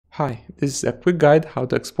Hi, this is a quick guide how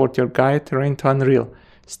to export your Gaea terrain to Unreal.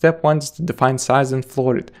 Step 1 is to define size and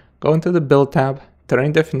floor it. Go into the Build tab,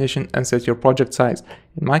 Terrain Definition, and set your project size.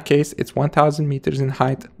 In my case, it's 1000 meters in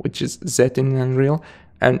height, which is Z in Unreal,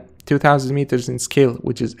 and 2000 meters in scale,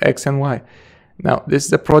 which is X and Y. Now, this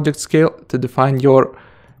is the project scale. To define your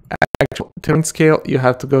actual terrain scale, you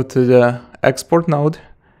have to go to the Export node,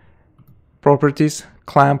 Properties,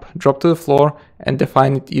 Clamp, drop to the floor, and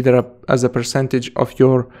define it either as a percentage of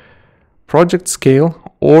your project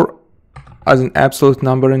scale or as an absolute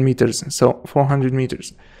number in meters, so 400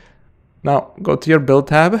 meters. Now go to your Build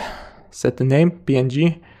tab, set the name,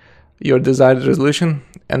 PNG, your desired resolution,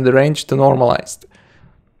 and the range to normalized.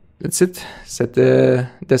 That's it. Set the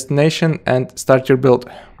destination and start your build.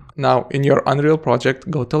 Now in your Unreal project,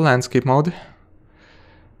 go to landscape mode,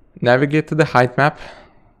 navigate to the Heightmap.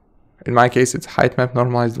 In my case, it's Heightmap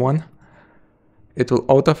normalized 1. It will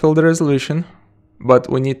autofill the resolution, but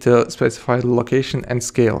we need to specify the location and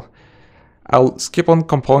scale. I'll skip on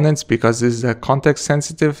components because this is context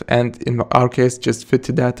sensitive, and in our case, just fit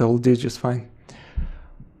to data will do just fine.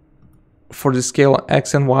 For the scale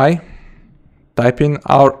X and Y, type in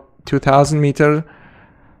our 2000 meter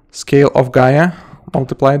scale of Gaea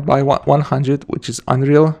multiplied by 100, which is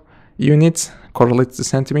Unreal units, correlates to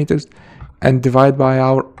centimeters, and divide by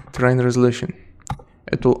our terrain resolution.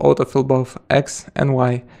 It will autofill both X and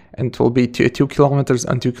Y, and it will be 2 kilometers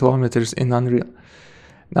and 2 kilometers in Unreal.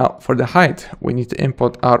 Now for the height, we need to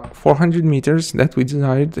import our 400 meters that we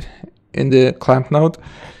desired in the clamp node,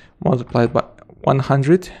 multiplied by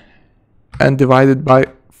 100 and divided by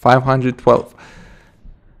 512.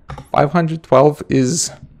 512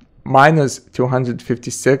 is minus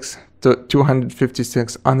 256 to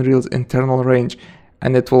 256 Unreal's internal range,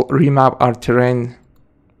 and it will remap our terrain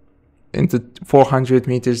into 400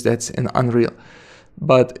 meters that's in Unreal,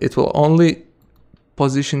 but it will only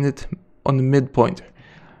position it on the midpoint,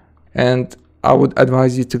 and I would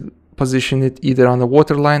advise you to position it either on the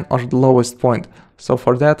waterline or the lowest point. So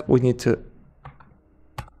for that we need to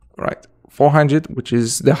write 400, which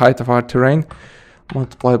is the height of our terrain,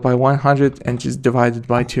 multiplied by 100 and just divided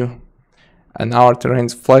by 2, and our terrain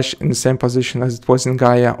is flush in the same position as it was in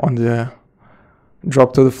Gaea on the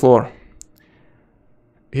drop to the floor.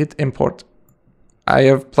 Hit import. I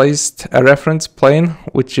have placed a reference plane,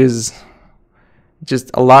 which is just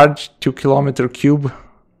a large 2 kilometer cube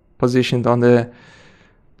positioned on the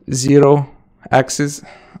 0 axis,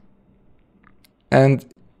 and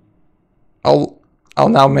I'll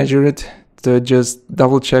now measure it to just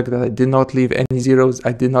double check that I did not leave any zeros,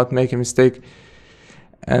 I did not make a mistake,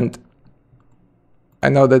 and I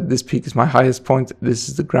know that this peak is my highest point. This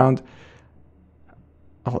is the ground.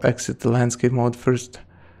 I'll exit the landscape mode first.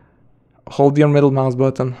 Hold your middle mouse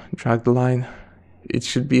button, drag the line. It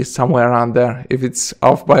should be somewhere around there. If it's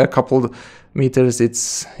off by a couple meters,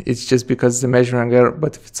 it's just because the measuring error,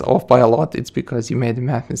 but if it's off by a lot, it's because you made a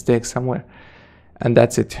math mistake somewhere. And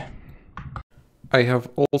that's it. I have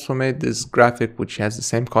also made this graphic, which has the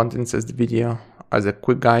same contents as the video, as a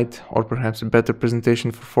quick guide or perhaps a better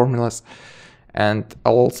presentation for formulas. And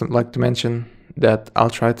I'll also like to mention that I'll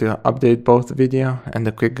try to update both the video and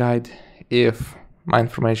the quick guide if my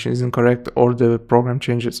information is incorrect or the program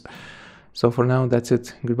changes. So for now, that's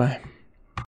it. Goodbye.